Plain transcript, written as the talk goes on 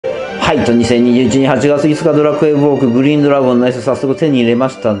はい、と2021年8月5日ドラクエウォークグリーンドラゴンの S 早速手に入れま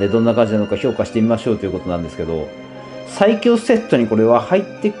したんで、どんな感じなのか評価してみましょうということなんですけど、最強セットにこれは入っ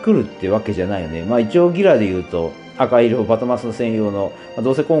てくるってわけじゃないよね。まあ一応ギラで言うと赤色バトマスの専用の、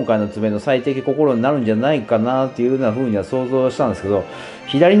どうせ今回の爪の最適心になるんじゃないかなっていうような風には想像したんですけど、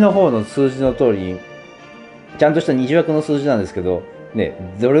左の方の数字の通りにちゃんとした二重枠の数字なんですけどね、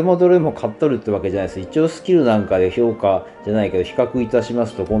どれも買っとるってわけじゃないです。一応スキルなんかで評価じゃないけど比較いたしま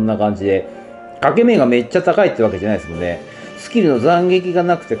すとこんな感じで、掛け目がめっちゃ高いってわけじゃないですもんね。スキルの斬撃が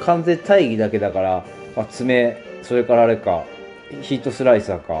なくて完全大義だけだから、爪、それからあれか、ヒートスライ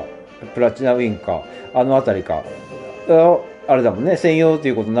サーか、プラチナウィンか、あの辺りか、あれだもんね、専用って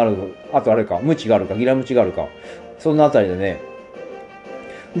いうことになる。あとあれか、ムチがあるか、ギラムチがあるか、そんな辺りでね。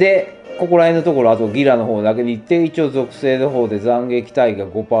で、ここら辺のところ、あとギラの方だけに行って、一応属性の方で斬撃大義が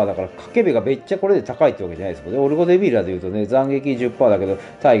 5% だから、掛け目がめっちゃこれで高いってわけじゃないですもんね。オルゴデビーラで言うとね、斬撃 10% だけど、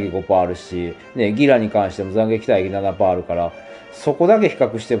大義 5% あるし、ね、ギラに関しても斬撃大義 7% あるから、そこだけ比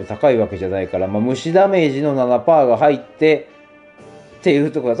較しても高いわけじゃないから、虫ダメージの 7% が入って、ってい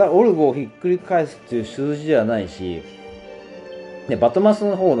うところだ。ただ、オルゴをひっくり返すっていう数字ではないし、でバトマス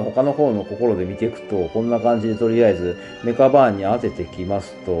の方の他の方の心で見ていくと、こんな感じでとりあえずメカバーンに当ててきま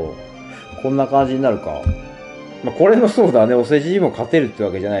すと、こんな感じになるか。これもそうだね。お世辞にも勝てるって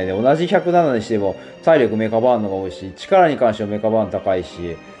わけじゃないね。同じ107にしても体力メカバーンのが多いし、力に関してもメカバーン高い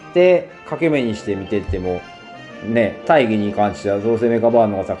し、で、掛け目にして見てっても、ね、大義に関してはどうせメカバー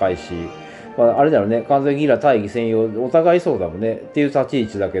ンのが高いし、あれだろうね。完全ギラ大義専用、お互いそうだもんね。っていう立ち位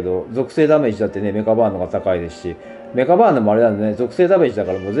置だけど、属性ダメージだってね、メカバーンのが高いですし、メカバーンのもあれなんでね、属性ダメージだ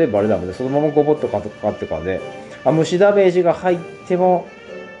からもう全部あれだもんね。そのままゴボッとかかってからね。虫ダメージが入っても、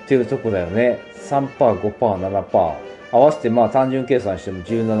っていうとこだよね。3%、5%、7%。合わせて単純計算しても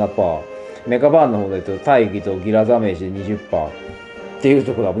 17%。メカバーンの方で言うと大義とギラダメージで 20%。っていう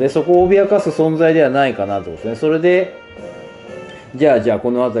とこだもんね。そこを脅かす存在ではないかなってことですね。それで、じゃあ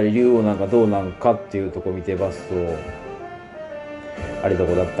この辺り竜王なんかどうなんかっていうとこ見てますと、あれど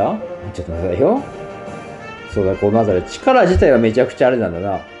こだった？ちょっと待ってくださいよ。そうだ、この辺り力自体はめちゃくちゃあれなんだ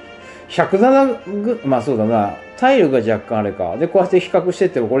な。107そうだな。体力が若干あれか。で、こうやって比較してっ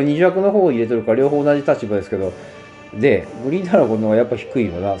ても、これ二重枠の方を入れとるから両方同じ立場ですけど、で、グリーンドラゴンの方がやっぱ低い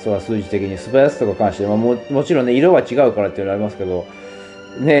よな。それは数字的に。素早さとか関しては、もちろんね、色は違うからっていうのはありますけど、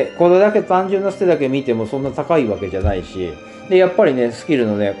ね、これだけ単純な捨てだけ見てもそんな高いわけじゃないし、で、やっぱりね、スキル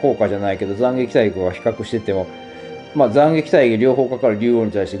のね、効果じゃないけど、斬撃大義が比較してっても、斬撃大義両方かかる竜王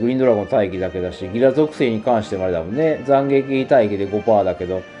に対してグリーンドラゴン大義だけだし、ギラ属性に関してもあれだもんね、斬撃大義で 5% だけ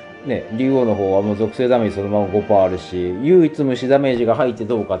ど、ね、竜王の方はもう属性ダメージそのまま 5% あるし、唯一虫ダメージが入って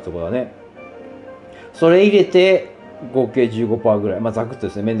どうかってことだね。それ入れて、合計 15% ぐらい。ざくっと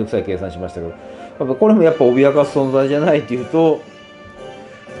ですね、めんどくさい計算しましたけど、これもやっぱ脅かす存在じゃないっていうと、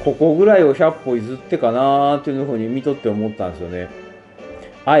ここぐらいを100歩譲ってかなーっていうふうに見とって思ったんですよね。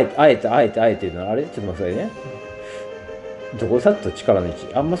あえていうのは、あれちょっと待ってくださいね。どこだと力の位置。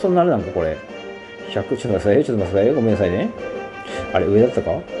あんまそんなあれなんかこれ。100、ちょっと待ってくださいよ。ちょっと待ってくださいよ。ごめんなさいね。あれ、上だった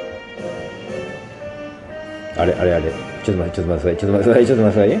か？あれ。ちょっと待ってください。ちょっと待ってく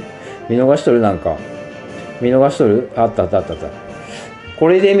ださいね。見逃しとるなんか。見逃しとる？あった。こ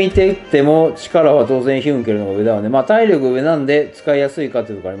れで見ていっても、力は当然ヒュンケルの方が上だわね。体力上なんで使いやすいかっ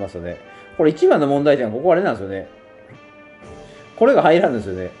ていうところありますよね。これ一番の問題点はここあれなんですよね。これが入らんです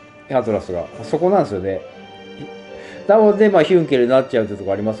よね。アトラスが。そこなんですよね。なので、ヒュンケルになっちゃうってと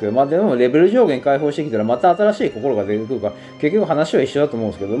こありますけど、でもレベル上限解放してきたらまた新しい心が出てくるから、結局話は一緒だと思う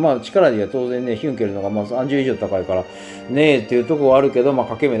んですけど、力では当然ね、ヒュンケルの方が30以上高いから、ねえっていうところはあるけど、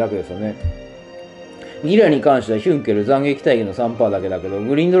掛け目だけですよね。ギラに関してはヒュンケル斬撃大義の 3% だけだけど、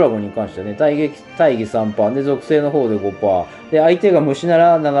グリーンドラゴンに関してはね、大義 3% で、属性の方で 5%。で、相手が虫な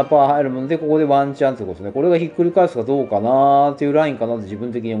ら 7% 入るもので、ここでワンチャンってことですね。これがひっくり返すかどうかなーっていうラインかなって自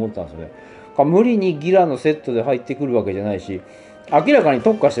分的に思ったんですよね。無理にギラのセットで入ってくるわけじゃないし、明らかに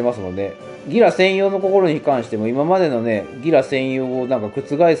特化してますもんね。ギラ専用の心に関しても今までのね、ギラ専用を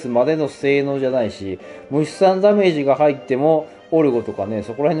覆すまでの性能じゃないし、虫さんダメージが入っても、オルゴとかね、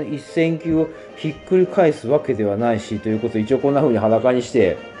そこら辺の一戦級をひっくり返すわけではないし、ということで一応こんな風に裸にし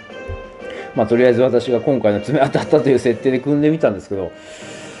て、とりあえず私が今回の爪当たったという設定で組んでみたんですけど、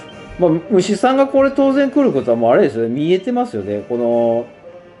虫さんがこれ当然来ることはもうあれですよね、見えてますよね。この、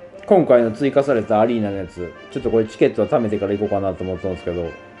今回の追加されたアリーナのやつ、ちょっとこれチケットは貯めてから行こうかなと思ったんですけど、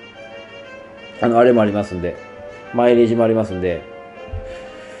あれもありますんで、マイレージもありますんで、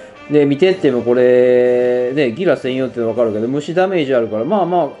で、見てってもこれ、ね、ギラ専用ってわかるけど、虫ダメージあるから、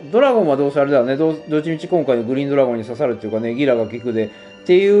ドラゴンはどうせあれだよね、どっちみち今回のグリーンドラゴンに刺さるっていうかね、ギラが効くで、っ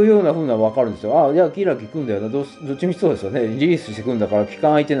ていうような風なの分かるんですよ。あ、じゃあキラキくんだよな。どっちみちそうですよね。リリースしてくんだから、期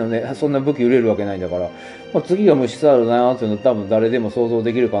間相手のね、そんな武器売れるわけないんだから、まあ、次が虫サルだなっていうのは多分誰でも想像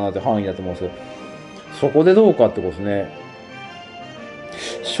できるかなって範囲だと思うんですけど、そこでどうかってことですね。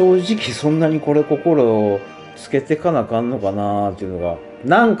正直そんなにこれ心をつけてかなあかんのかなっていうのが、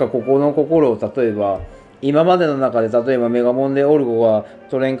なんかここの心を例えば、今までの中で例えばメガモンでオルゴが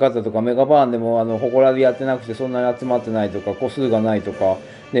取れんかったとか、メガバーンでも祠でやってなくてそんなに集まってないとか、個数がないとか、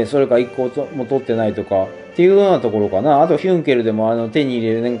で、それか1個も取ってないとか、っていうようなところかな。あとヒュンケルでも手に入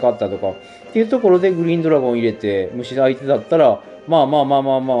れれんかったとか、っていうところでグリーンドラゴン入れて、虫相手だったら、まあまあまあ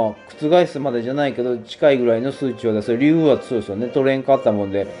まあまあ、覆すまでじゃないけど、近いぐらいの数値を出す。竜はそうですよね。取れんかったも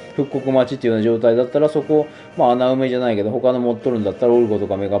んで、復刻待ちっていうような状態だったら、そこ、まあ穴埋めじゃないけど、他の持っとるんだったら、オルゴと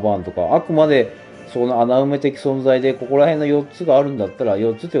かメガバーンとか、あくまで、その穴埋め的存在で、ここら辺の4つがあるんだったら、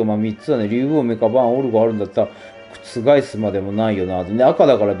4つっていうかまあ3つはね、竜王、メカバーン、オルゴあるんだったら、覆すまでもないよなって。ね、赤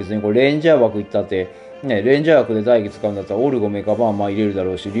だから別にこれレンジャー枠いったって、ね、レンジャー枠で大義使うんだったら、オルゴ、メカバーンまあ入れるだ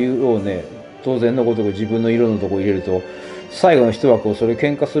ろうし、竜王ね、当然のごとく自分の色のとこ入れると、最後の一枠をそれ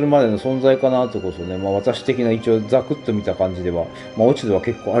喧嘩するまでの存在かなってことね、まあ私的な一応ザクッと見た感じでは、まあ落ち度は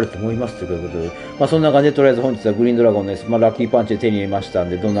結構あると思いますということで、まあそんな感じでとりあえず本日はグリーンドラゴンです。まあラッキーパンチで手に入れましたん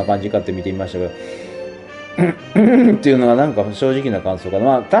で、どんな感じかって見てみましたけど、っていうのがなんか正直な感想かな。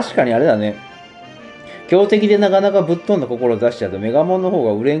まあ確かにあれだね。強敵でなかなかぶっ飛んだ心を出しちゃうとメガモンの方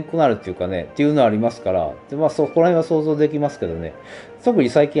が売れんくなるっていうかね、っていうのはありますから、でまあそこら辺は想像できますけどね。特に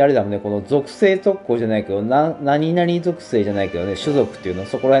最近あれだもんね、この属性特攻じゃないけど、何々属性じゃないけどね、種族っていうの、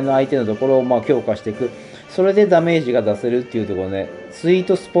そこら辺の相手のところをまあ強化していく。それでダメージが出せるっていうところね、スイー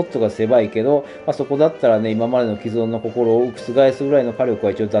トスポットが狭いけど、まあ、そこだったらね、今までの既存の心を覆すぐらいの火力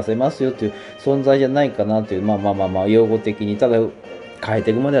は一応出せますよっていう存在じゃないかなという、まあまあまあまあ、用語的に、ただ、変え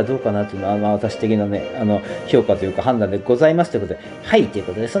ていくまではどうかなというのは、私的なね、評価というか判断でございますということで、はい、という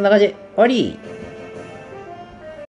ことで、そんな感じで終わり